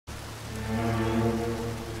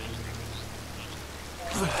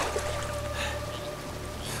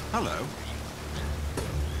Hello.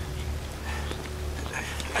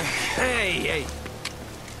 Hey!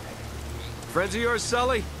 Friends of yours,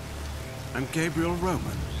 Sully? I'm Gabriel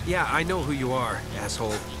Roman. Yeah, I know who you are,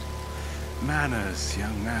 asshole. Manners,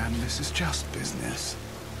 young man. This is just business.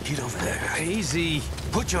 Get over there. Easy.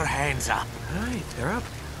 Put your hands up. All right, they're up.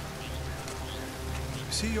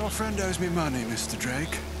 See, your friend owes me money, Mr.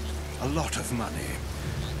 Drake. A lot of money.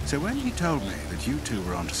 So when he told me that you two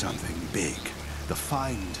were onto something big, the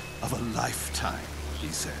find of a lifetime, he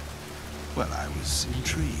said, well, I was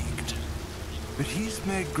intrigued. But he's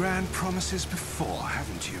made grand promises before,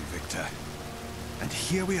 haven't you, Victor? And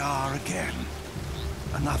here we are again.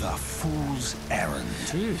 Another fool's errand.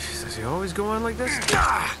 Jeez, does he always go on like this?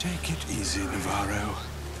 Take it easy, Navarro.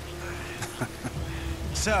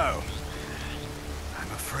 So,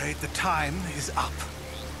 I'm afraid the time is up.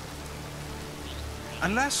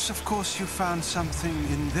 Unless, of course, you found something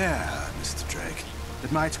in there, Mr. Drake,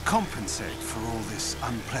 that might compensate for all this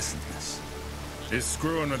unpleasantness. He's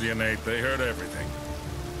screwing with you, Nate. They heard everything.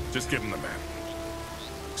 Just give him the map.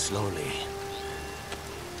 Slowly.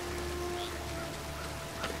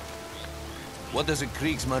 What does a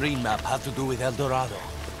Kriegsmarine map have to do with El Dorado?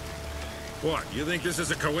 What, you think this is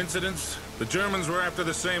a coincidence? The Germans were after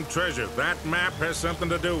the same treasure. That map has something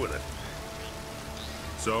to do with it.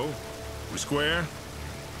 So, we square?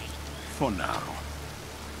 For now.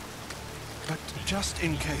 But just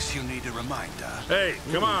in case you need a reminder... Hey,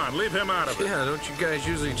 come on, leave him out of it. Yeah, don't you guys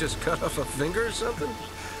usually just cut off a finger or something?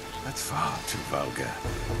 That's far too vulgar.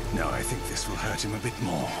 No, I think this will hurt him a bit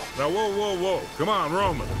more. Now, whoa. Come on,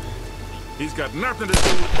 Roman. He's got nothing to do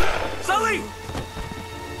with... Sully!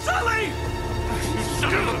 Sully! You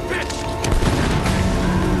son of a bitch!